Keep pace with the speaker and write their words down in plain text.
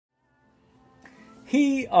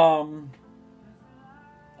he and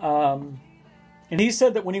he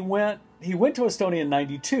said that when he went to Estonia in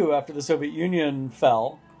 '92 after the Soviet Union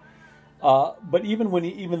fell. But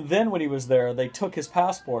even then when he was there, they took his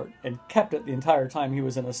passport and kept it the entire time he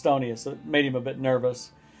was in Estonia, so it made him a bit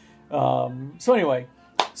nervous. So anyway,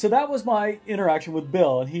 so that was my interaction with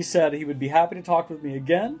Bill, and he said he would be happy to talk with me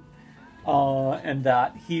again, and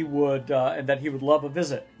that he would love a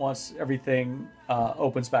visit once everything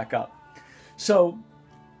opens back up. So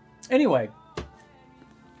anyway,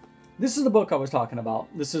 this is the book I was talking about.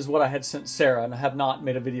 This is what I had sent Sarah, and I have not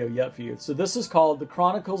made a video yet for you. So this is called The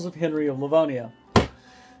Chronicles of Henry of Livonia.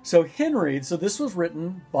 So this was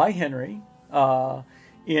written by Henry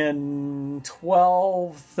in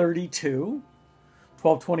 1232,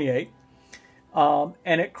 1228.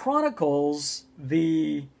 And it chronicles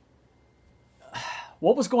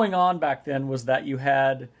what was going on back then was that you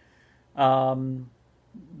had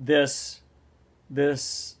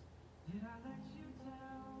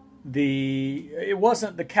it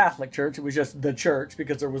wasn't the Catholic Church, it was just the church,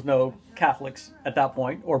 because there was no Catholics at that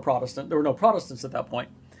point, or Protestant. There were no Protestants at that point.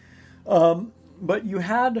 But you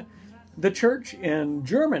had the church in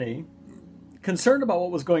Germany concerned about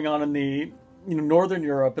what was going on in the Northern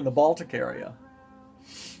Europe and the Baltic area.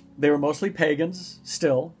 They were mostly pagans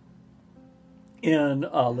still in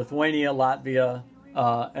Lithuania, Latvia,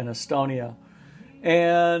 and Estonia.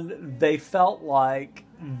 And they felt like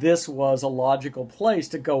this was a logical place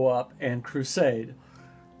to go up and crusade.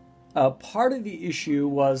 Part of the issue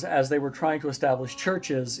was, as they were trying to establish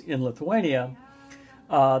churches in Lithuania,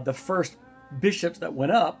 the first bishops that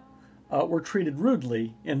went up were treated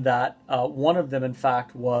rudely, in that one of them, in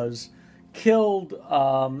fact, was killed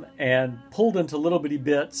and pulled into little bitty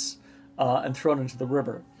bits and thrown into the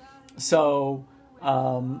river. So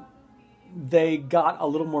they got a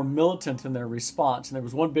little more militant in their response. And there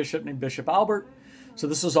was one bishop named Bishop Albert. So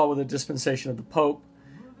this was all with the dispensation of the Pope,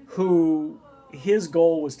 who his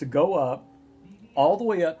goal was to go up all the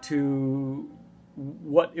way up to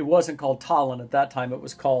what it wasn't called Tallinn at that time. It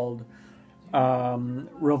was called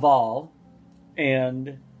Reval,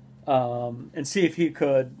 and see if he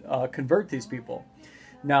could convert these people.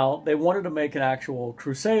 Now, they wanted to make an actual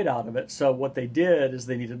crusade out of it. So what they did is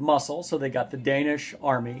they needed muscle. So they got the Danish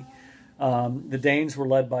army. The Danes were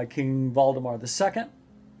led by King Valdemar II.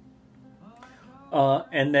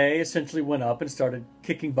 And they essentially went up and started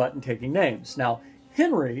kicking butt and taking names. Now,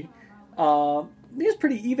 Henry, he's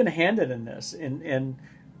pretty even-handed in this, in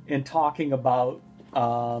talking about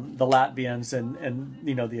the Latvians and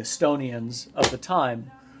the Estonians of the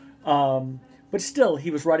time. But still,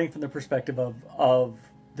 he was writing from the perspective of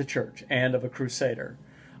the church and of a crusader,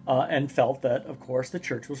 and felt that, of course, the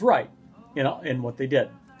church was right, in what they did.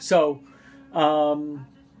 So,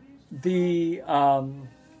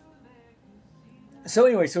 So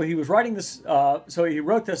anyway, so he was writing this, so he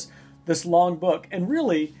wrote this long book, and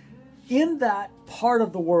really, in that part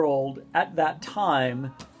of the world at that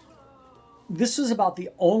time, this was about the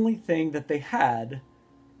only thing that they had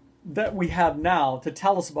that we have now to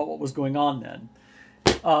tell us about what was going on then.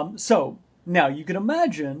 So now you can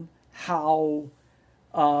imagine how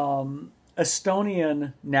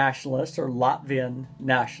Estonian nationalists or Latvian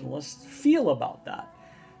nationalists feel about that.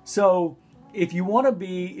 So if you want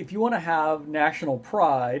to have national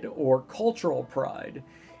pride or cultural pride,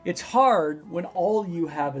 it's hard when all you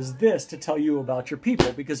have is this to tell you about your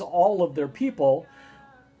people, because all of their people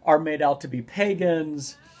are made out to be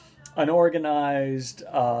pagans, unorganized,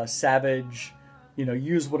 savage,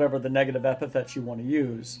 use whatever the negative epithets you want to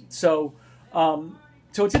use. So,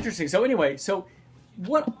 so it's interesting. So anyway, so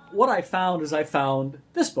what I found is I found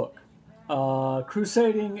this book.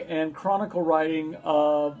 Crusading and Chronicle Writing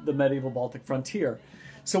of the Medieval Baltic Frontier.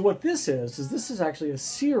 So what this is actually a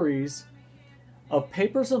series of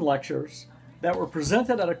papers and lectures that were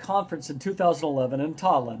presented at a conference in 2011 in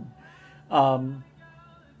Tallinn.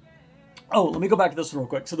 Let me go back to this one real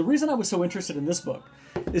quick. So the reason I was so interested in this book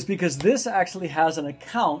is because this actually has an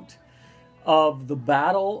account of the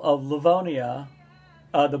Battle of Livonia,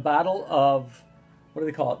 the Battle of, what do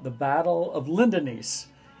they call it? The Battle of Lindenice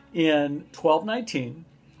in 1219,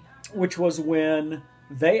 which was when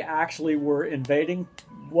they actually were invading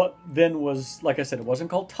what then was, like I said, it wasn't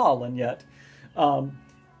called Tallinn yet.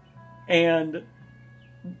 And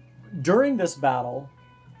during this battle,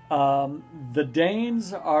 the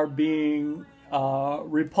Danes are being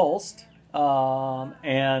repulsed,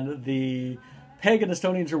 and the pagan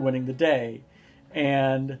Estonians are winning the day.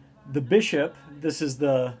 And the bishop, this is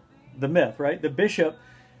the myth, right? The bishop,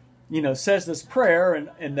 says this prayer,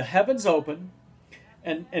 and the heavens open,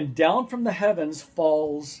 and down from the heavens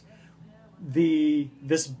falls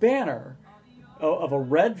this banner of a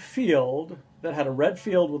red field that had a red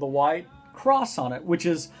field with a white cross on it, which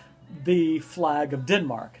is the flag of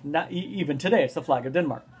Denmark. Not even today, it's the flag of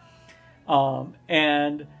Denmark.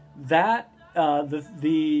 And that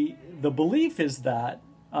the belief is that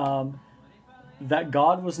that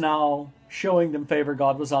God was now showing them favor.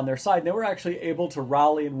 God was on their side. And they were actually able to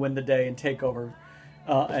rally and win the day and take over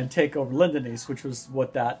Lindenese, which was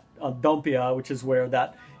what that Dompia, which is where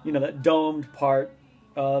that that domed part,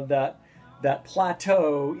 that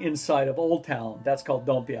plateau inside of Old Town, that's called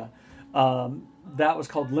Dompia. That was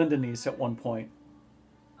called Lindenese at one point,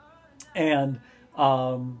 and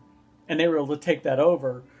they were able to take that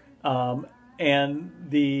over. And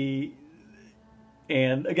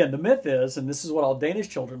again, the myth is, and this is what all Danish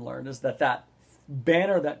children learn, is that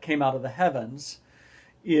banner that came out of the heavens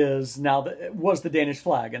was the Danish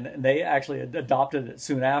flag, and they actually adopted it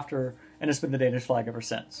soon after, and it's been the Danish flag ever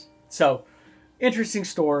since. So, interesting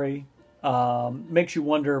story. Makes you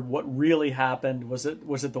wonder what really happened. Was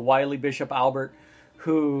it the wily Bishop Albert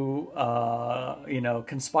who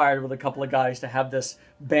conspired with a couple of guys to have this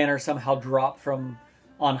banner somehow drop from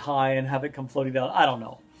on high and have it come floating down? I don't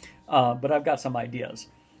know, but I've got some ideas.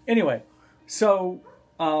 Anyway, so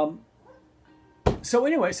these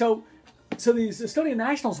Estonian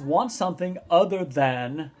nationals want something other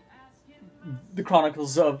than the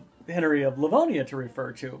Chronicles of Henry of Livonia to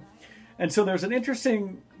refer to. And so there's an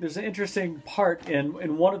interesting part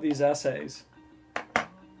in one of these essays.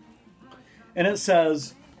 And it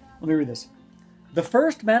says, let me read this. The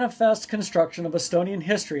first manifest construction of Estonian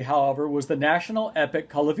history, however, was the national epic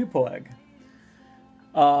Kalevipoeg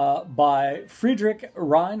by Friedrich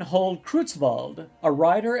Reinhold Kreutzwald, a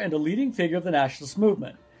writer and a leading figure of the nationalist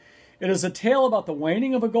movement. It is a tale about the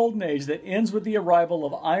waning of a golden age that ends with the arrival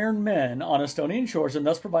of iron men on Estonian shores and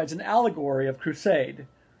thus provides an allegory of crusade.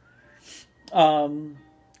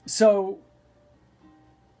 So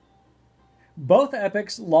both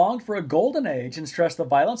epics longed for a golden age and stressed the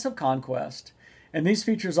violence of conquest, and these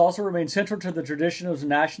features also remain central to the tradition of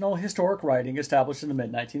national historic writing established in the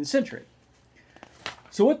mid-19th century.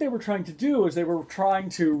 So what they were trying to do is they were trying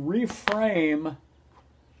to reframe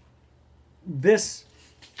this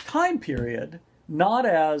time period not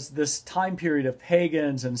as this time period of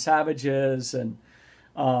pagans and savages and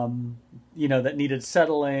that needed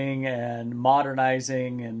settling and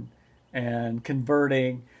modernizing and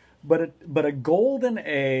converting, but a golden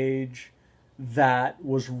age that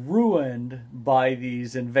was ruined by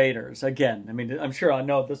these invaders. Again, I mean, I'm sure I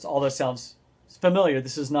know this. All this sounds familiar.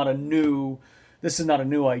 This is not a new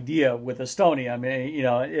idea with Estonia. I mean,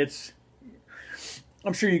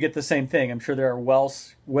 I'm sure you get the same thing. I'm sure there are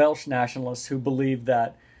Welsh nationalists who believe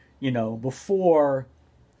that, before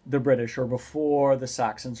the British or before the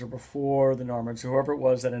Saxons or before the Normans, whoever it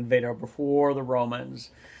was that invaded, or before the Romans,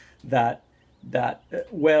 that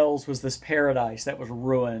Wales was this paradise that was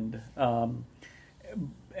ruined.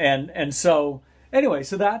 And so anyway,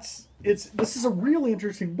 so this is a really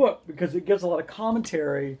interesting book because it gives a lot of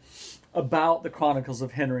commentary about the Chronicles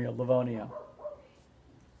of Henry of Livonia.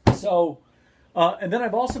 So, and then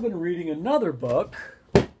I've also been reading another book.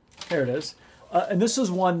 There it is. And this is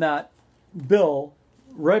one that Bill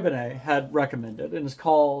Rebene had recommended, and it's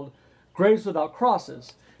called Graves Without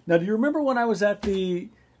Crosses. Now, do you remember when I was at the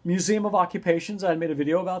Museum of Occupations? I had made a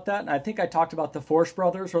video about that, and I think I talked about the Force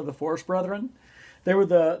Brothers or the Force Brethren. They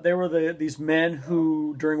were these men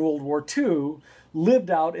who, during World War II,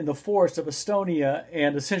 lived out in the forests of Estonia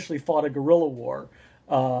and essentially fought a guerrilla war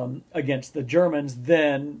against the Germans,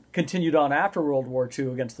 then continued on after World War II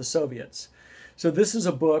against the Soviets. So this is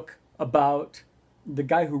a book about, the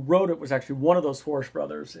guy who wrote it was actually one of those Force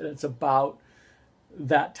Brothers, and it's about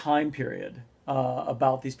that time period,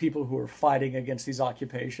 about these people who were fighting against these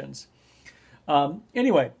occupations.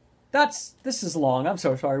 Anyway, this is long. I'm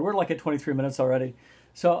so sorry. We're like at 23 minutes already.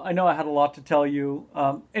 So I know I had a lot to tell you.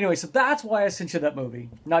 Anyway, so that's why I sent you that movie,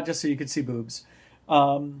 not just so you could see boobs.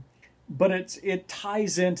 But it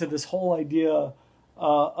ties into this whole idea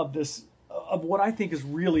of what I think is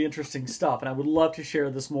really interesting stuff. And I would love to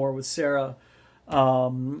share this more with Sarah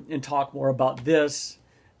and talk more about this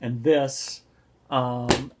and this.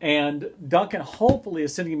 And Duncan hopefully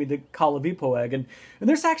is sending me the Kalevipoeg. And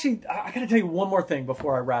there's actually, I got to tell you one more thing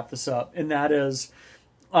before I wrap this up. And that is,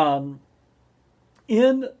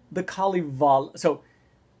 in the Kalevala, so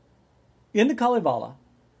in the Kalevala,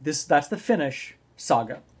 that's the Finnish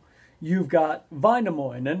saga. You've got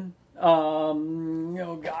Vainamoinen.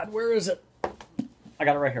 Oh God, where is it? I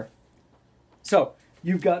got it right here. So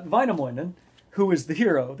you've got Vainamoinen, who is the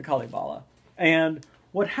hero of the Kalevala. And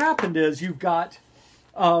what happened is you've got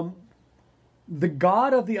the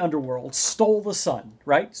god of the underworld stole the sun,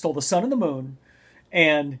 right? Stole the sun and the moon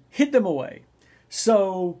and hid them away.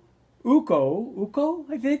 So Ukko,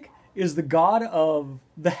 I think, is the god of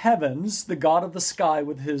the heavens, the god of the sky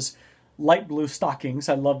with his light blue stockings.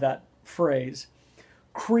 I love that phrase.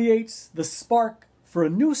 Creates the spark for a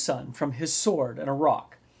new sun from his sword and a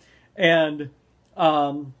rock. And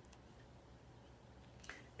then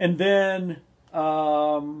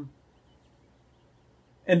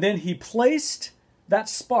he placed that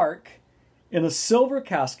spark in a silver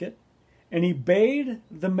casket, and he bade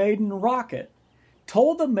the maiden rock it,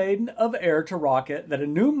 told the maiden of air to rock it, that a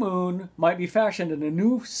new moon might be fashioned and a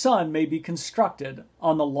new sun may be constructed.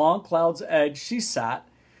 On the long cloud's edge she sat,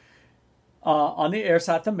 on the air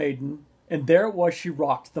sat the maiden, and there it was she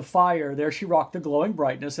rocked the fire. There she rocked the glowing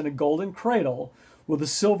brightness in a golden cradle. With a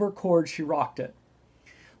silver cord she rocked it.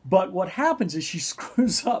 But what happens is she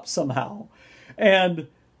screws up somehow, and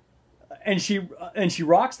she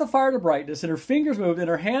rocks the fire to brightness, and her fingers moved in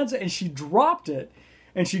her hands, and she dropped it,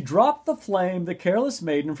 and she dropped the flame, the careless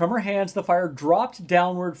maiden. From her hands the fire dropped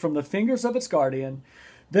downward from the fingers of its guardian.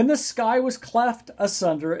 Then the sky was cleft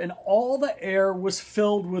asunder, and all the air was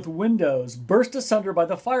filled with windows, burst asunder by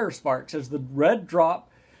the fire sparks, as the red drop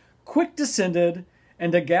quick descended,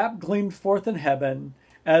 and a gap gleamed forth in heaven,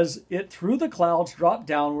 as it through the clouds dropped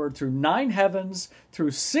downward, through 9 heavens,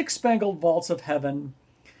 through 6 spangled vaults of heaven,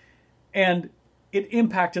 and it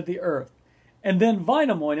impacted the earth. And then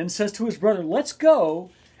Wainamoinen says to his brother, let's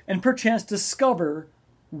go and perchance discover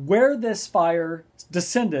where this fire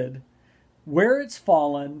descended, where it's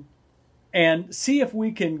fallen, and see if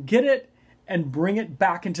we can get it and bring it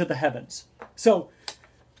back into the heavens. So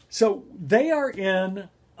they are in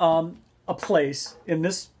a place in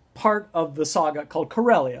this part of the saga called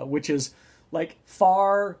Karelia, which is like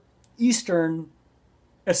far eastern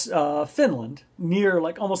Finland, near,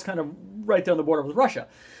 like, almost kind of right there on the border with Russia.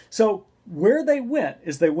 So where they went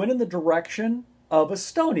is they went in the direction of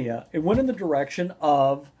Estonia. It went in the direction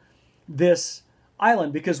of this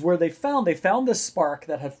island, because where they found this spark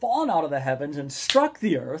that had fallen out of the heavens and struck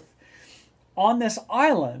the earth on this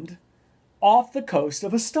island off the coast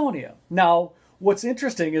of Estonia. Now, what's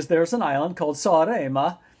interesting is there's an island called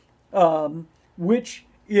Saaremaa, which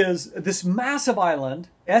is this massive island,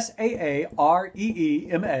 Saareema,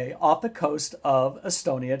 off the coast of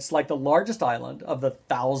Estonia. It's like the largest island of the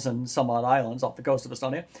 1,000 some odd islands off the coast of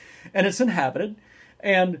Estonia, and it's inhabited.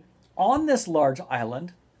 And on this large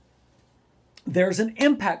island, there's an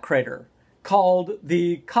impact crater called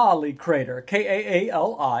the Kali crater,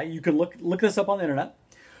 Kaali. You can look this up on the internet.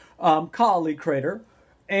 Kali crater,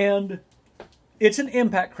 and it's an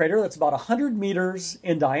impact crater that's about 100 meters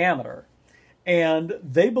in diameter. And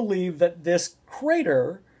they believe that this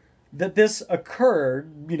crater, that this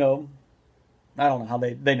occurred, I don't know how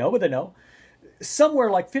they know, but they know,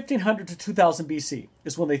 somewhere like 1500 to 2000 BC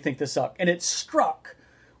is when they think this up. And it struck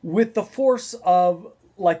with the force of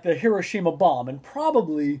like the Hiroshima bomb, and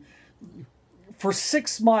probably for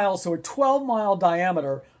 6 miles, so a 12-mile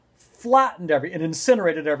diameter, flattened and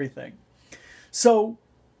incinerated everything. So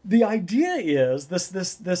the idea is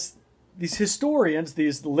these historians,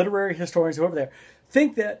 these literary historians over there,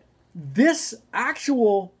 think that this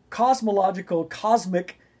actual cosmological,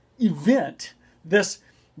 cosmic event, this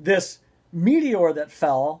meteor that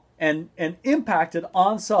fell and impacted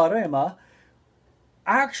on Saaremaa,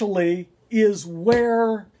 actually is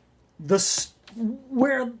where the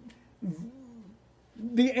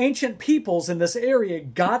ancient peoples in this area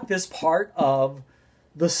got this part of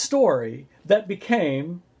the story that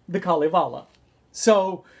became the Kalevala.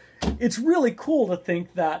 So it's really cool to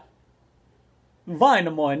think that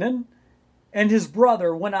Wainamoinen and his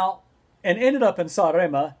brother went out and ended up in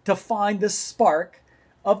Saaremaa to find this spark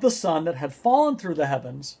of the sun that had fallen through the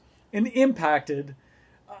heavens and impacted.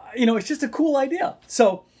 It's just a cool idea.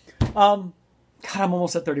 So, God, I'm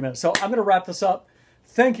almost at 30 minutes. So I'm going to wrap this up.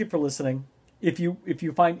 Thank you for listening. If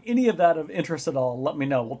you find any of that of interest at all, let me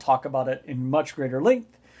know. We'll talk about it in much greater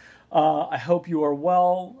length. I hope you are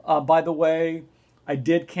well. By the way, I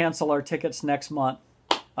did cancel our tickets next month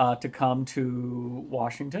to come to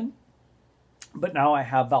Washington. But now I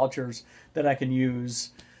have vouchers that I can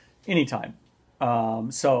use anytime.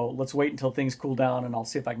 So let's wait until things cool down, and I'll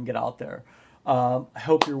see if I can get out there. I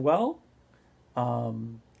hope you're well.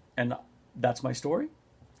 And that's my story.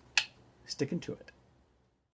 Sticking to it.